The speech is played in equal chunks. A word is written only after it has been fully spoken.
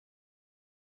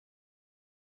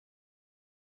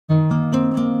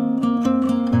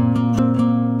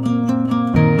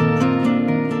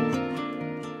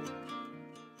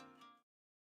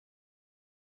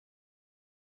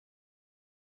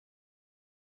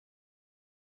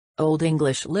Old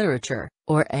English literature,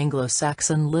 or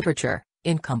Anglo-Saxon literature,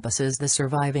 encompasses the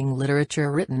surviving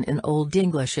literature written in Old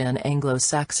English in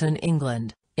Anglo-Saxon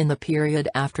England, in the period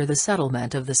after the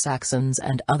settlement of the Saxons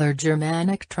and other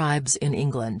Germanic tribes in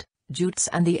England, Jutes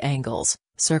and the Angles,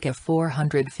 circa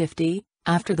 450,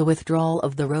 after the withdrawal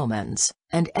of the Romans,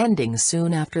 and ending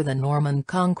soon after the Norman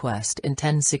conquest in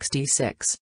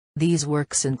 1066. These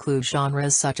works include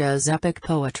genres such as epic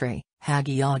poetry,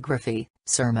 hagiography,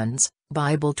 sermons,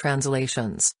 Bible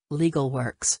translations, legal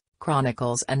works,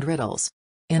 chronicles and riddles.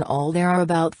 In all there are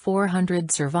about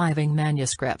 400 surviving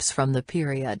manuscripts from the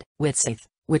period. Widsith,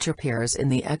 which appears in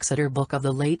the Exeter Book of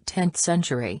the late 10th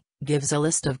century, gives a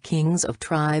list of kings of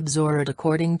tribes ordered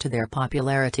according to their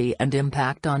popularity and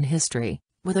impact on history,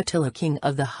 with Attila king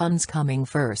of the Huns coming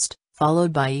first,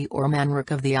 followed by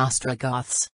Eormenric of the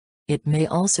Ostrogoths. It may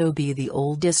also be the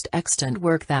oldest extant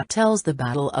work that tells the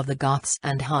battle of the Goths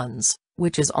and Huns,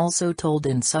 which is also told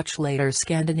in such later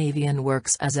Scandinavian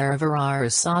works as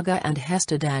Ervarar's Saga and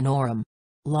Hestadanorum.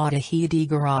 Lotte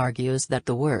Heidegger argues that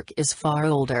the work is far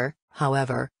older,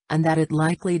 however, and that it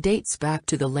likely dates back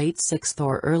to the late 6th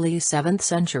or early 7th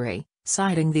century,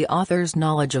 citing the author's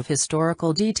knowledge of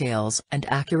historical details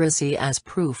and accuracy as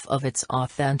proof of its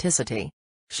authenticity.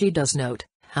 She does note,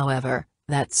 however,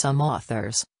 that some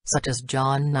authors, such as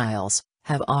John Niles,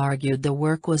 have argued the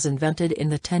work was invented in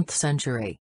the 10th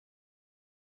century.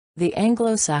 The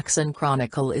Anglo-Saxon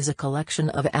Chronicle is a collection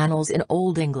of annals in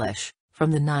Old English,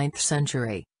 from the 9th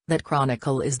century. That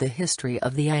chronicle is the history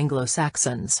of the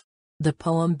Anglo-Saxons. The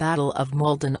poem Battle of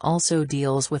Maldon also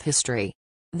deals with history.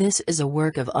 This is a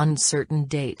work of uncertain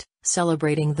date,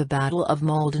 celebrating the Battle of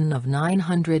Maldon of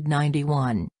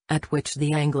 991, at which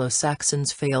the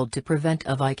Anglo-Saxons failed to prevent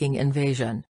a Viking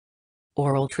invasion.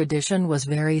 Oral tradition was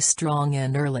very strong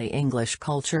in early English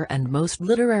culture and most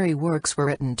literary works were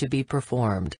written to be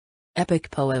performed.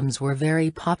 Epic poems were very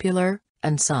popular,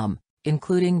 and some,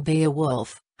 including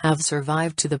Beowulf, have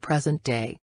survived to the present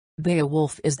day.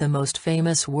 Beowulf is the most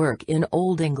famous work in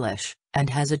Old English, and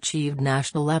has achieved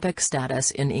national epic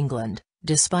status in England,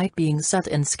 despite being set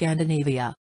in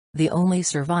Scandinavia. The only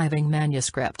surviving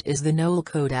manuscript is the Noel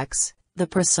Codex, the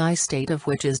precise date of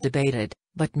which is debated,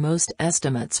 but most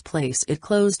estimates place it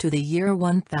close to the year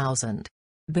 1000.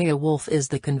 Beowulf is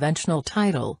the conventional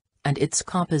title, and its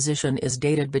composition is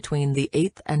dated between the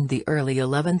 8th and the early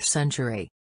 11th century.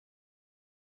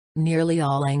 Nearly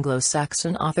all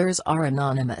Anglo-Saxon authors are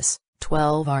anonymous,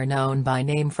 12 are known by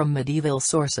name from medieval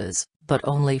sources, but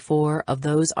only 4 of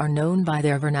those are known by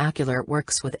their vernacular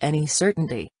works with any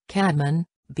certainty: Caedmon,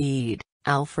 Bede,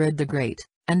 Alfred the Great,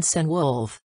 and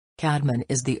Cenwulf. Caedmon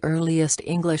is the earliest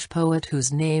English poet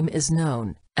whose name is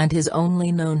known, and his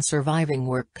only known surviving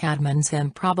work, Caedmon's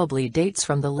Hymn, probably dates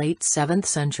from the late 7th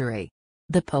century.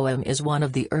 The poem is one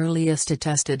of the earliest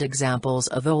attested examples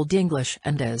of Old English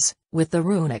and is, with the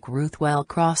runic Ruthwell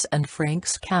cross and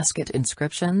Frank's casket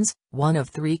inscriptions, one of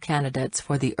 3 candidates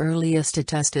for the earliest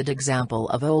attested example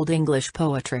of Old English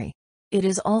poetry. It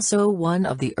is also one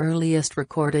of the earliest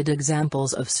recorded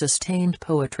examples of sustained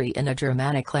poetry in a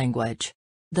Germanic language.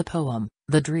 The poem,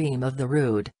 The Dream of the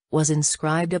Rood, was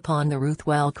inscribed upon the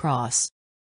Ruthwell cross.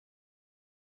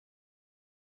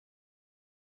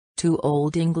 2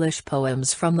 Old English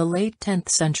poems from the late 10th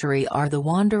century are The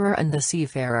Wanderer and The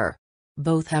Seafarer.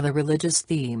 Both have a religious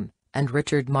theme, and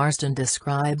Richard Marsden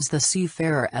describes The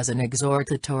Seafarer as an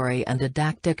exhortatory and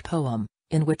didactic poem,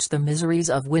 in which the miseries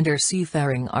of winter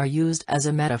seafaring are used as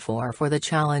a metaphor for the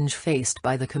challenge faced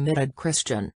by the committed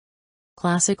Christian.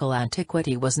 Classical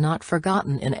antiquity was not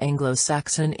forgotten in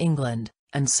Anglo-Saxon England,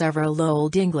 and several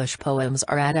Old English poems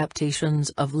are adaptations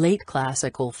of late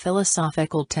classical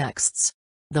philosophical texts.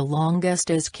 The longest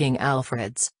is King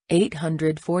Alfred's,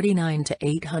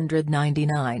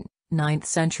 849–899, 9th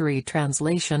century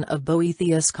translation of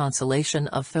Boethius' Consolation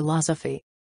of Philosophy.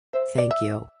 Thank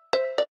you.